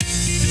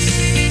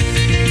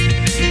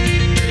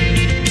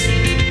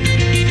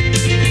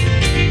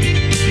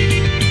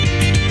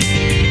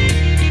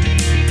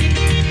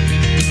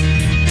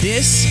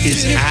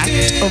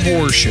of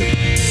Worship,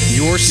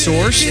 your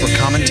source for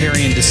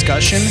commentary and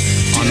discussion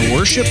on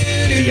worship,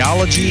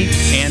 theology,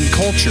 and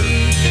culture.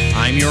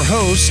 I'm your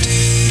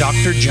host,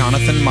 Dr.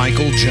 Jonathan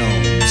Michael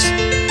Jones.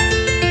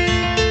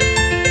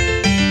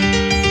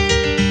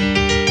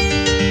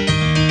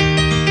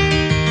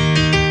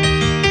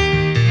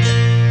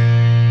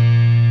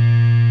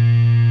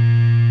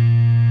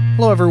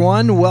 Hello,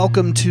 everyone.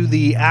 Welcome to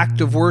the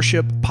Act of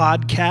Worship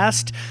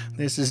podcast.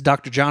 This is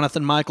Dr.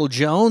 Jonathan Michael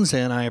Jones,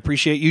 and I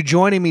appreciate you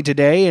joining me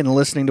today and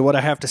listening to what I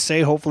have to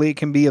say. Hopefully, it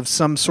can be of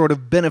some sort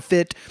of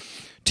benefit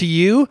to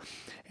you.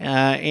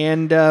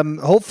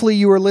 Hopefully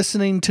you are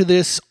listening to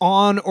this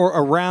on or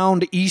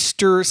around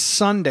Easter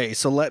Sunday.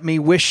 So let me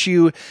wish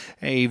you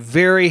a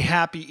very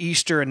happy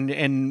Easter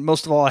and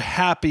most of all, a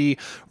happy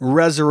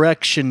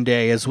Resurrection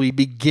Day as we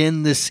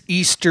begin this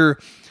Easter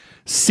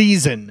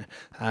season.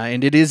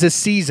 And it is a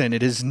season.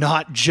 It is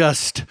not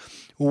just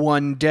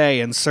one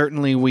day. And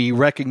certainly we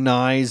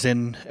recognize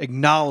and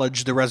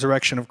acknowledge the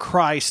resurrection of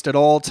Christ at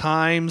all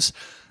times.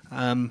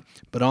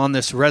 But on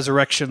this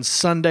Resurrection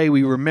Sunday,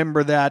 we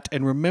remember that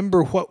and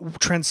remember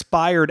what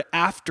transpired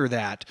after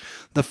that.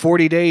 The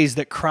 40 days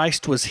that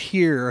Christ was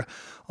here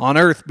on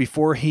earth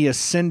before he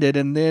ascended,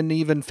 and then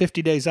even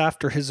 50 days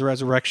after his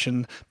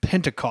resurrection,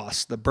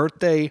 Pentecost, the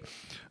birthday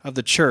of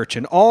the church,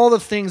 and all the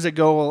things that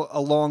go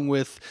along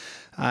with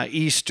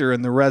Easter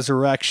and the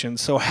resurrection.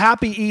 So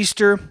happy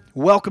Easter.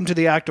 Welcome to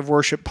the Act of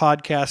Worship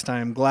podcast. I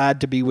am glad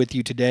to be with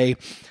you today.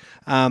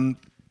 And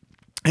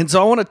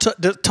so I want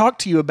to talk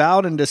to you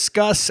about and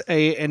discuss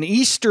an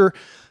Easter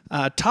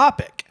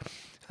topic.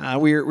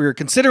 We're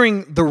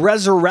considering the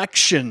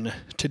resurrection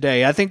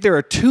today. I think there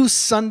are 2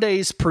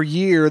 Sundays per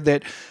year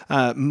that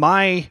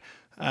my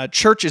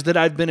churches that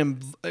I've been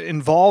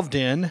involved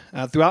in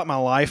throughout my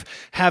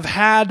life have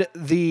had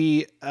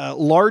the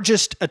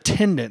largest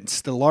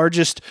attendance, the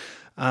largest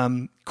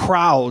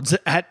crowds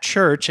at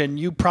church, and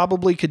you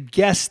probably could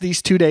guess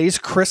these 2 days,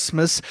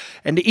 Christmas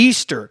and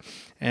Easter.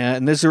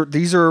 And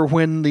these are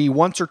when the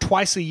once or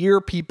twice a year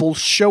people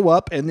show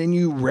up, and then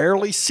you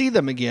rarely see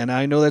them again.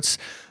 I know that's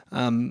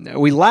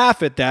we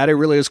laugh at that; it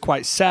really is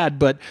quite sad.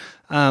 But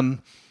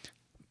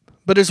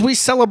as we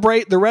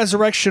celebrate the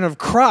resurrection of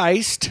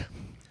Christ,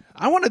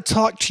 I want to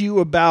talk to you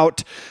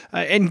about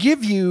and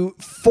give you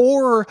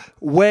 4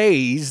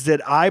 ways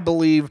that I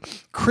believe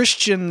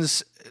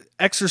Christians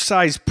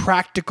exercise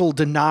practical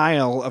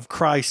denial of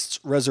Christ's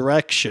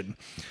resurrection.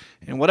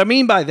 And what I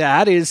mean by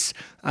that is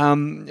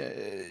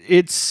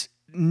it's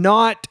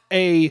not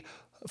a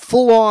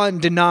full-on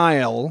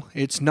denial,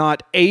 it's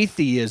not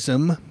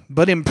atheism,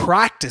 but in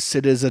practice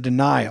it is a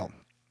denial.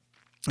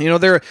 You know,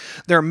 there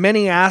are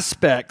many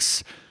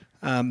aspects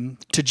to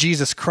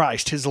Jesus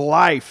Christ. His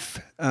life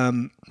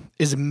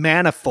is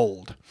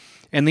manifold,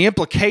 and the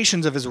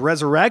implications of his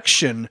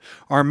resurrection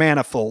are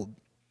manifold.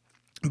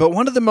 But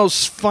one of the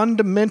most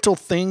fundamental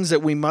things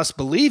that we must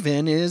believe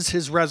in is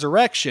his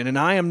resurrection. And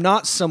I am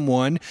not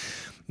someone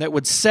that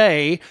would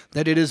say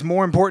that it is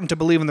more important to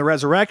believe in the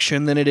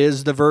resurrection than it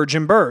is the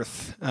virgin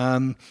birth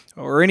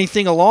or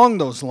anything along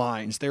those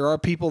lines. There are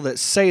people that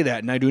say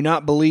that, and I do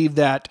not believe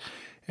that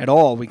at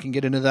all. We can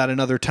get into that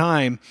another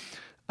time.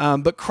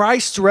 But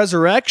Christ's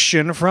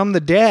resurrection from the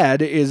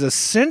dead is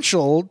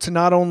essential to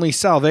not only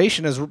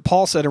salvation, as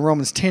Paul said in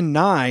Romans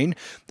 10:9,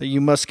 that you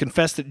must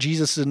confess that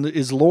Jesus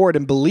is Lord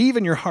and believe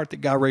in your heart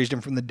that God raised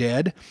him from the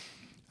dead.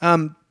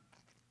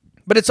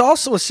 But it's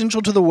also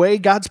essential to the way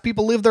God's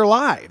people live their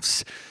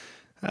lives.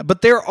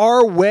 But there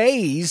are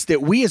ways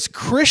that we as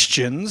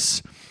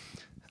Christians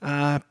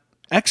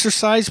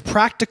exercise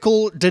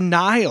practical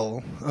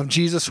denial of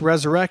Jesus'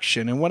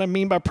 resurrection. And what I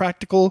mean by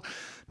practical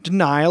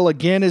denial,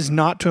 again, is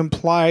not to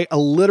imply a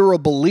literal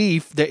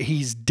belief that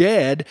he's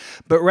dead,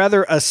 but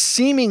rather a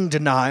seeming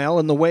denial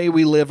in the way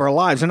we live our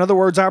lives. In other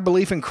words, our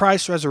belief in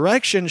Christ's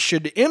resurrection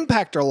should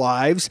impact our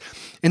lives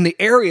in the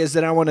areas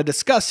that I want to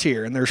discuss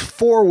here. And there's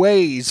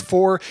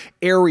 4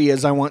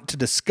 areas I want to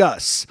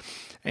discuss.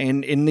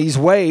 And in these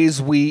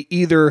ways, we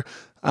either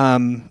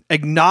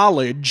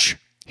acknowledge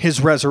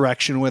his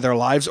resurrection with our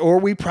lives, or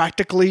we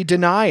practically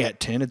deny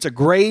it. And it's a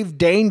grave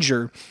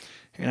danger.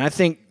 And I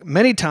think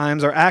many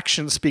times our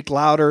actions speak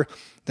louder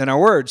than our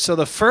words. So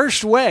the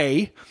first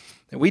way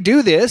that we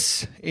do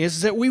this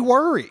is that we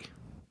worry.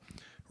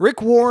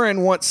 Rick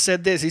Warren once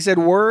said this. He said,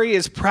 "Worry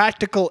is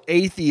practical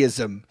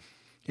atheism.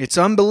 It's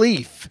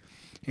unbelief.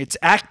 It's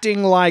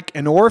acting like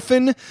an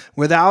orphan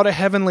without a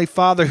heavenly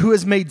Father who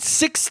has made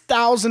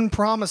 6,000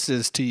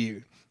 promises to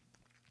you."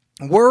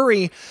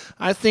 Worry,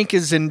 I think,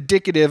 is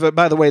indicative.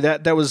 By the way,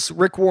 that was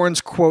Rick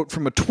Warren's quote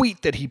from a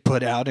tweet that he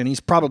put out, and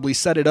he's probably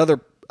said it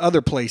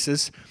other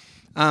places.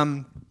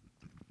 But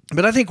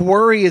I think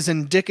worry is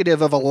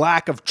indicative of a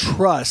lack of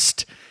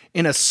trust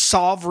in a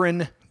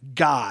sovereign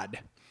God.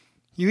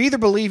 You either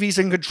believe he's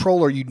in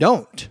control or you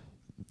don't.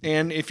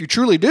 And if you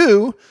truly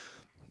do,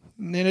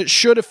 then it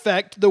should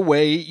affect the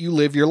way you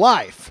live your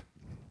life.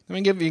 Let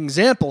me give you an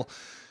example.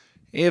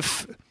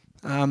 If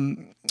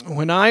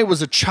when I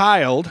was a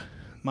child,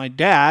 my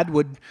dad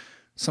would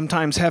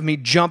sometimes have me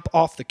jump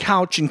off the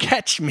couch and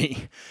catch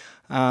me.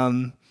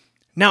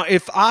 Now,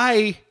 if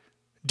I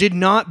did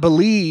not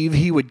believe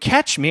he would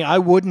catch me, I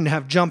wouldn't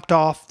have jumped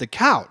off the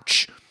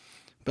couch.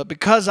 But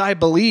because I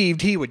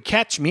believed he would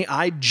catch me,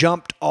 I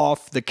jumped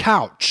off the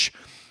couch.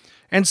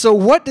 And so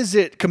what does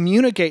it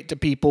communicate to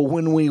people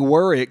when we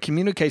worry? It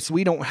communicates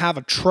we don't have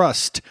a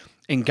trust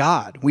in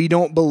God. We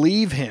don't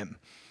believe him.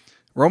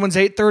 Romans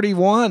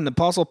 8:31, the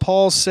Apostle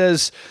Paul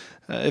says,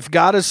 if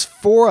God is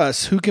for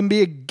us, who can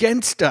be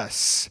against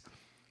us?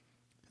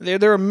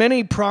 There are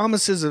many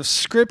promises of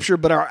Scripture,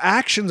 but our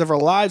actions of our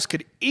lives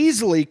could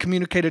easily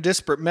communicate a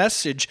disparate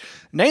message,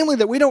 namely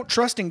that we don't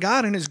trust in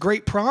God and his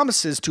great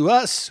promises to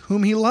us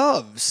whom he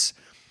loves.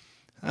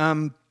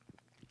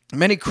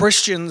 Many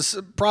Christians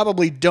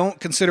probably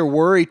don't consider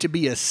worry to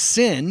be a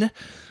sin,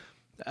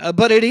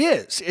 but it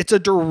is. It's a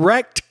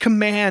direct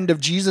command of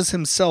Jesus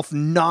himself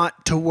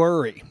not to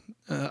worry.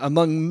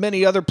 Among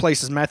many other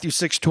places, Matthew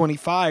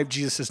 6:25,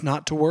 Jesus says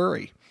not to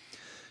worry.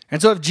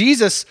 And so if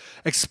Jesus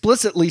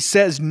explicitly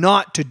says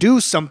not to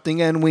do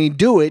something and we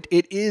do it,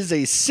 it is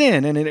a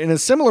sin. And in a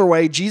similar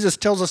way, Jesus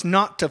tells us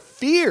not to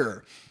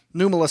fear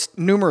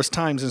numerous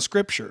times in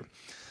Scripture.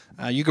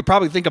 You could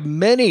probably think of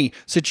many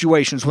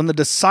situations when the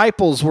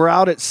disciples were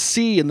out at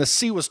sea and the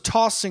sea was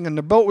tossing and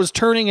the boat was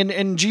turning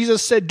and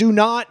Jesus said, do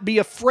not be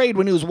afraid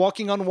when he was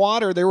walking on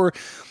water. There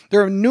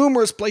are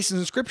numerous places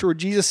in Scripture where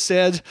Jesus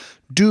said,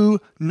 do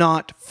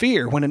not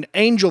fear. When an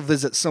angel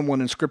visits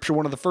someone in Scripture,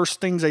 one of the first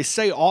things they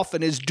say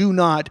often is, do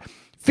not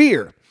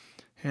fear.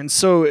 And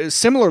so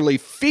similarly,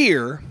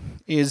 fear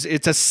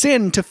it's a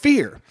sin to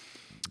fear.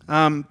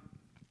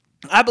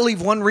 I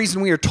believe one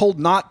reason we are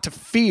told not to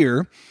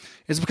fear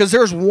is because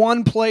there's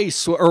one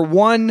place or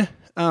one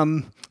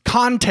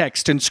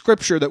context in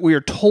Scripture that we are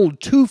told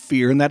to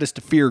fear, and that is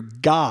to fear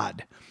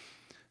God.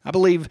 I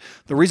believe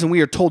the reason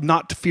we are told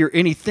not to fear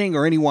anything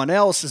or anyone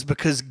else is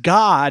because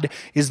God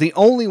is the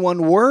only one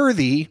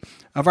worthy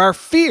of our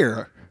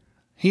fear.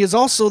 He is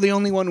also the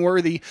only one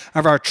worthy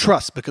of our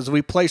trust, because if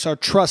we place our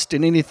trust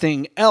in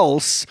anything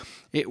else,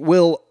 it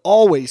will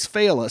always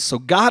fail us. So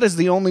God is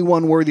the only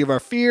one worthy of our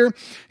fear.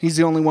 He's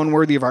the only one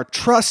worthy of our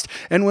trust.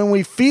 And when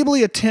we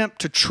feebly attempt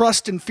to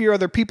trust and fear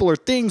other people or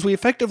things, we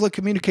effectively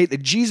communicate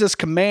that Jesus'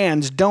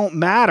 commands don't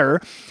matter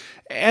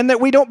and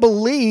that we don't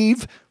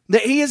believe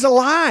that he is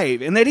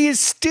alive and that he is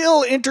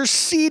still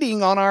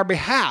interceding on our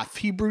behalf.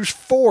 Hebrews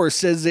 4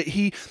 says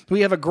that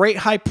we have a great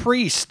high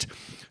priest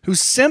who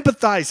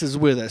sympathizes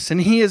with us,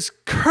 and he is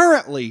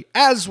currently,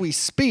 as we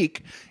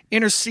speak,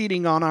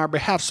 interceding on our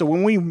behalf. So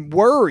when we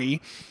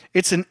worry,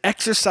 it's an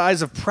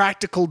exercise of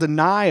practical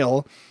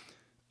denial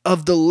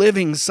of the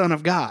living Son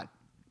of God.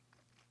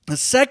 The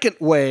second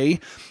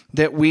way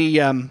that we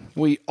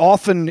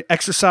often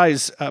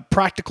exercise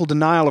practical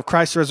denial of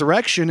Christ's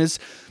resurrection is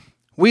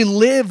we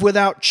live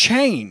without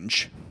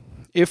change.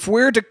 If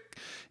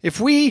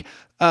we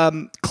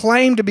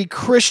claim to be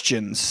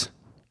Christians,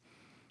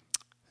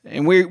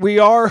 and we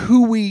are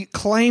who we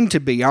claim to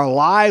be, our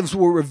lives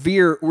will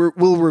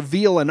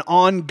reveal an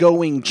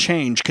ongoing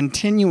change,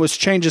 continuous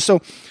changes.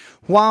 So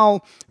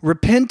while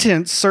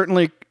repentance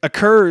certainly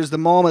occurs the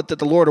moment that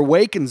the Lord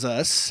awakens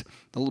us,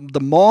 the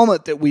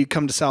moment that we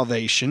come to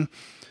salvation,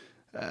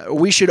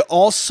 we should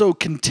also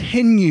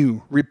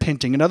continue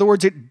repenting. In other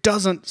words, it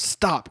doesn't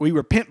stop. We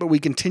repent, but we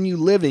continue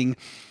living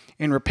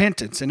in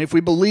repentance. And if we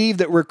believe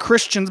that we're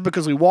Christians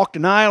because we walked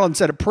an aisle and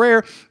said a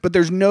prayer, but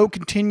there's no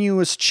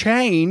continuous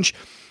change,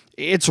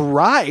 it's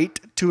right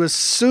to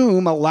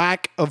assume a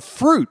lack of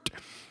fruit.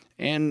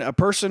 And a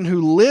person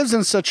who lives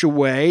in such a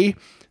way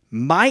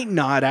might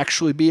not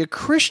actually be a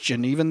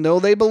Christian, even though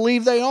they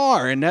believe they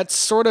are. And that's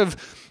sort of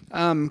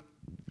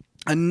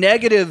a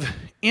negative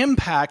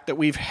impact that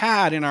we've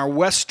had in our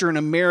Western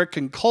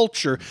American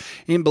culture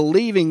in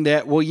believing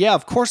that, well, yeah,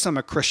 of course I'm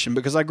a Christian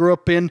because I grew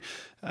up in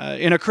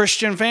a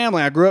Christian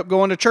family. I grew up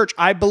going to church.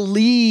 I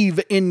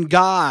believe in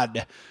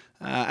God.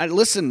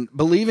 Listen,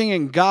 believing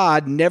in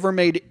God never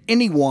made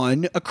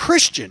anyone a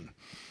Christian.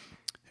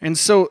 And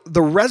so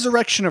the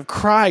resurrection of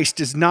Christ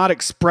is not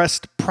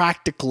expressed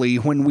practically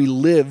when we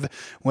live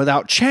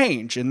without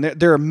change. And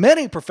there are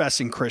many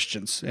professing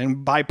Christians.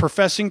 And by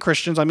professing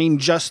Christians, I mean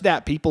just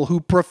that, people who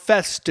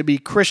profess to be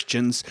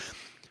Christians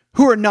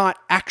who are not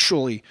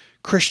actually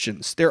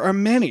Christians. There are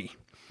many,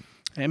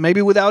 and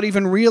maybe without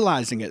even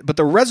realizing it. But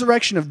the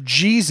resurrection of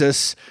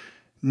Jesus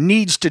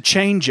needs to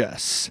change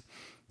us.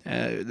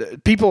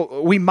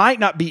 We might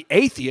not be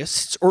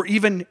atheists or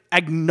even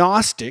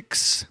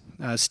agnostics.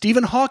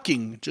 Stephen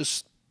Hawking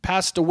just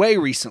passed away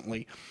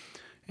recently,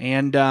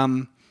 and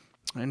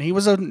he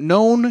was a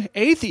known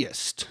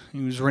atheist.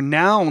 He was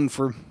renowned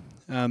for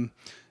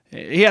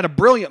he had a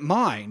brilliant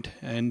mind,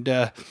 and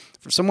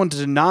for someone to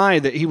deny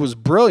that he was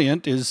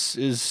brilliant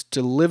is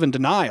to live in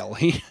denial.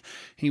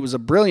 He was a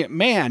brilliant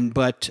man,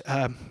 but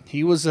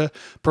he was a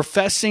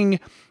professing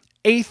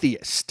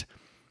atheist,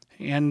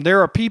 and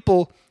there are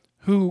people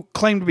who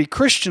claim to be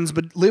Christians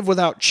but live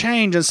without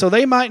change, and so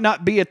they might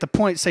not be at the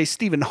point, say,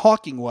 Stephen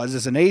Hawking was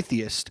as an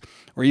atheist,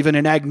 or even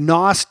an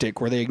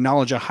agnostic, where they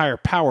acknowledge a higher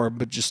power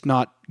but just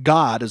not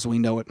God as we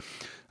know it.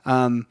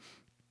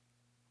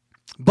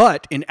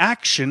 But in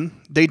action,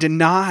 they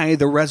deny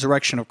the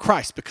resurrection of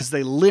Christ because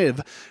they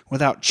live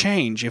without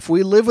change. If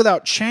we live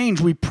without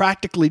change, we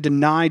practically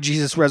deny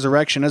Jesus'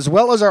 resurrection as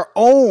well as our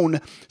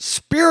own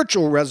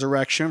spiritual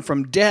resurrection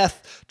from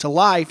death to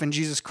life in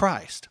Jesus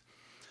Christ.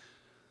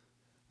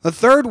 The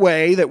third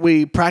way that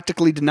we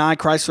practically deny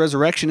Christ's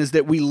resurrection is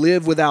that we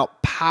live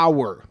without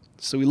power.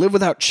 So we live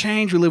without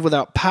change, we live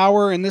without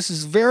power, and this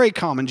is very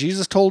common.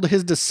 Jesus told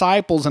his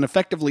disciples, and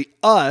effectively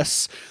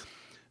us,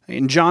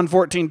 in John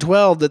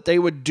 14:12, that they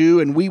would do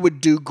and we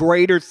would do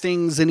greater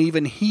things than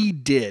even he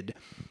did.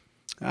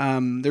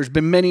 There's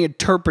been many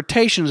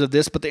interpretations of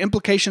this, but the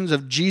implications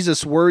of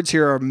Jesus' words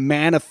here are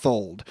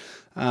manifold.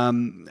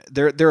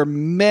 There are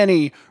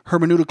many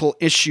hermeneutical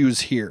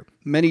issues here,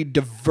 many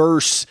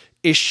diverse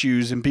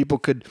issues, and people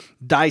could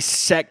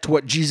dissect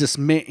what Jesus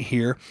meant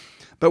here.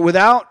 But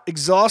without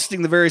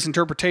exhausting the various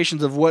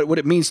interpretations of what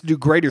it means to do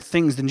greater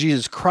things than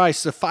Jesus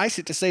Christ, suffice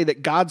it to say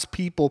that God's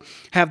people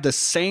have the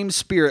same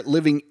Spirit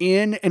living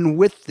in and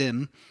with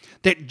them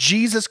that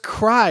Jesus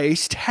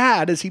Christ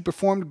had as he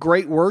performed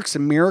great works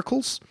and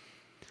miracles.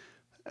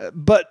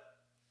 But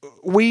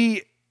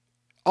we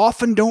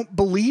often don't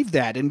believe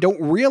that and don't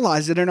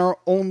realize it in our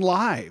own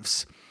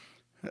lives.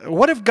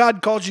 What if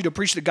God called you to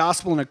preach the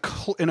gospel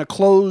in a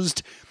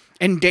closed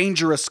and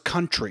dangerous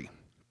country?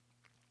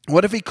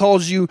 What if he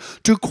calls you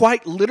to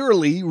quite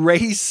literally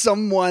raise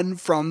someone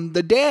from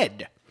the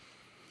dead?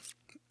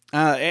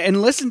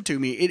 And listen to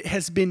me, it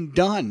has been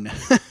done.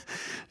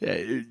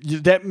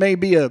 That may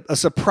be a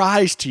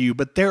surprise to you,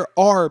 but there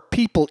are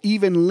people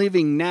even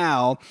living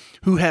now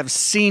who have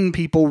seen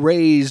people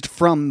raised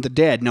from the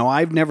dead. Now,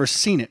 I've never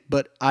seen it,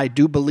 but I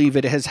do believe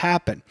it has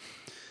happened.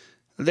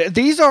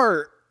 These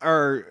are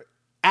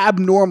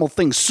abnormal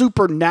things,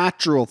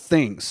 supernatural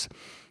things.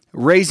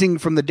 Raising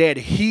from the dead,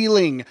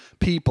 healing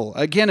people.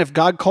 Again, if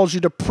God calls you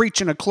to preach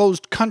in a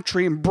closed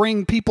country and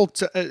bring people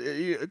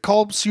to,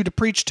 calls you to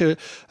preach to,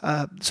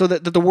 so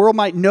that the world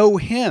might know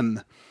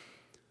him,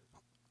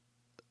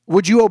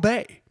 would you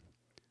obey?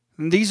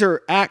 And these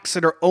are acts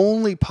that are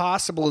only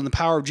possible in the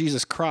power of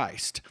Jesus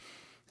Christ.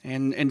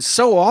 And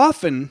so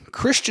often,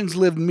 Christians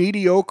live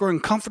mediocre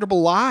and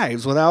comfortable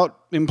lives without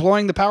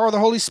employing the power of the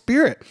Holy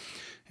Spirit.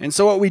 And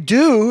so what we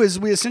do is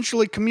we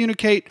essentially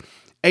communicate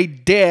a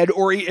dead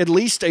or at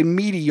least a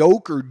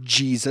mediocre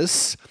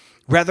Jesus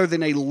rather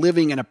than a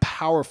living and a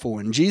powerful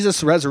one.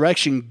 Jesus'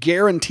 resurrection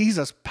guarantees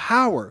us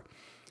power.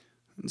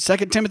 In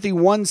 2 Timothy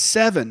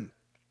 1:7,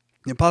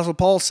 the Apostle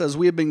Paul says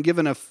we have been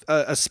given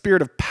a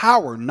spirit of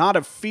power, not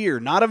of fear,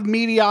 not of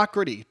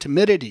mediocrity,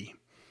 timidity.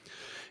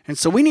 And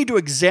so we need to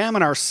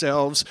examine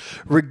ourselves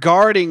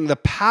regarding the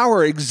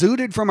power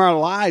exuded from our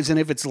lives. And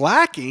if it's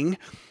lacking,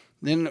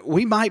 then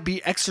we might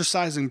be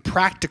exercising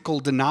practical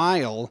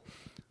denial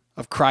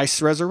of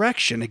Christ's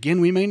resurrection.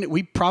 Again,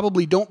 we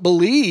probably don't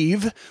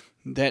believe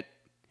that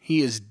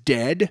he is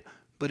dead,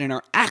 but in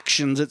our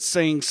actions it's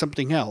saying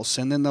something else.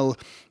 And then the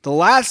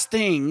last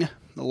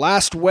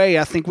way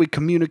I think we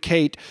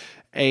communicate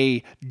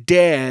a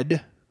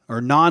dead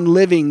or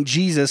non-living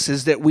Jesus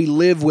is that we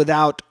live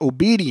without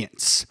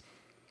obedience.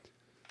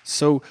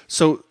 So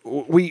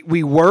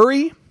we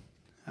worry.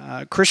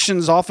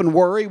 Christians often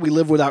worry. We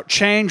live without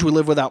change. We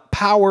live without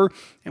power,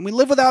 and we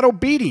live without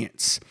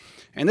obedience.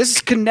 And this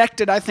is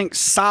connected, I think,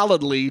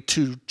 solidly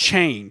to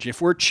change. If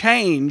we're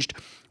changed,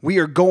 we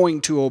are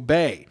going to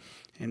obey.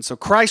 And so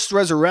Christ's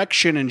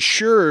resurrection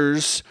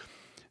ensures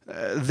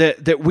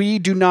that we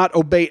do not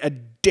obey a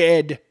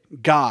dead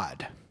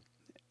God.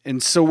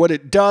 And so what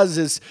it does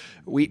is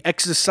we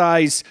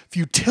exercise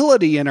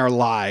futility in our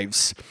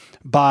lives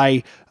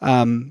by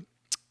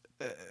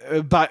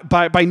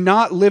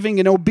not living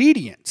in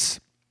obedience.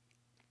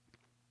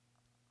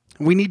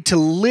 We need to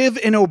live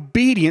in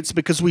obedience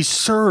because we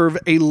serve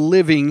a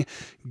living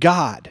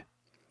God.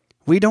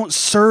 We don't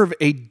serve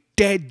a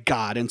dead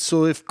God. And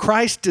so if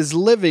Christ is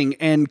living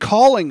and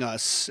calling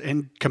us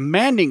and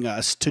commanding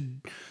us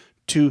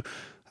to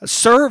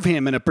serve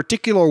him in a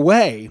particular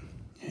way,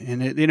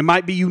 and it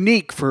might be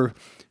unique for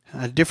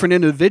different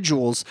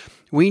individuals,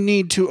 we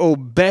need to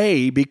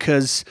obey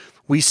because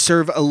we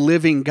serve a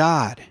living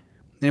God.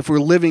 And if we're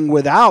living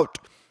without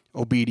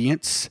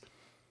obedience,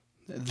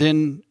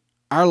 then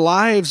our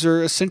lives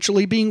are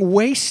essentially being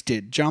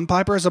wasted. John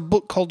Piper has a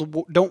book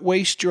called Don't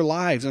Waste Your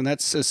Lives, and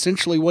that's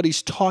essentially what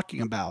he's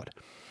talking about.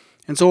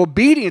 And so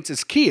obedience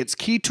is key. It's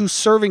key to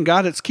serving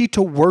God. It's key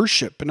to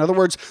worship. In other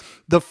words,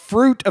 the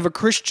fruit of a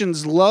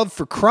Christian's love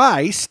for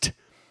Christ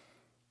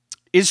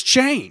is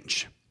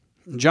change.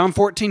 In John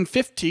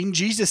 14:15,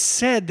 Jesus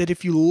said that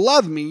if you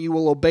love me, you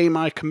will obey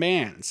my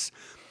commands.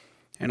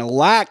 And a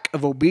lack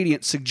of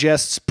obedience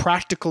suggests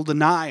practical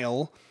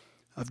denial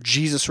of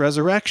Jesus'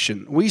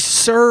 resurrection. We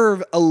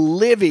serve a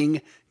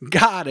living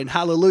God, and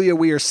hallelujah,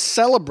 we are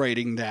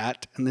celebrating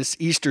that in this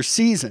Easter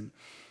season.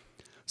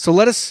 So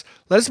let us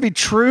be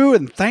true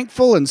and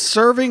thankful and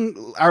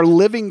serving our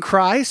living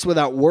Christ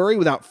without worry,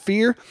 without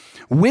fear,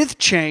 with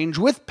change,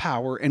 with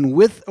power, and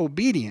with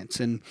obedience.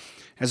 And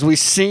as we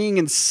sing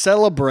and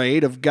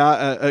celebrate of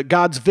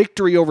God's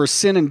victory over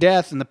sin and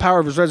death and the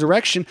power of his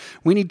resurrection,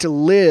 we need to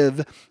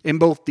live in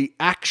both the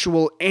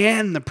actual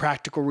and the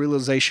practical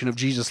realization of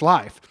Jesus'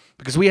 life,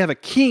 because we have a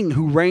king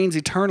who reigns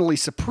eternally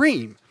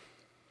supreme.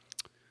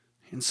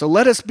 And so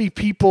let us be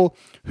people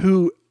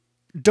who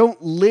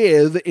don't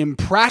live in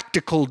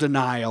practical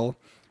denial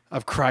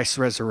of Christ's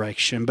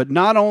resurrection. But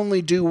not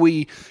only do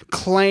we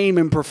claim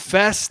and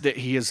profess that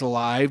he is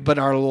alive, but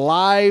our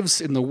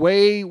lives and the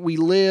way we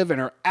live and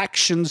our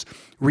actions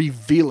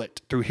reveal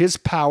it through his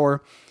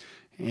power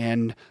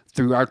and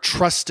through our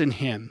trust in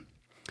him.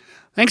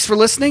 Thanks for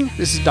listening.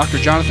 This is Dr.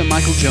 Jonathan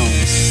Michael Jones.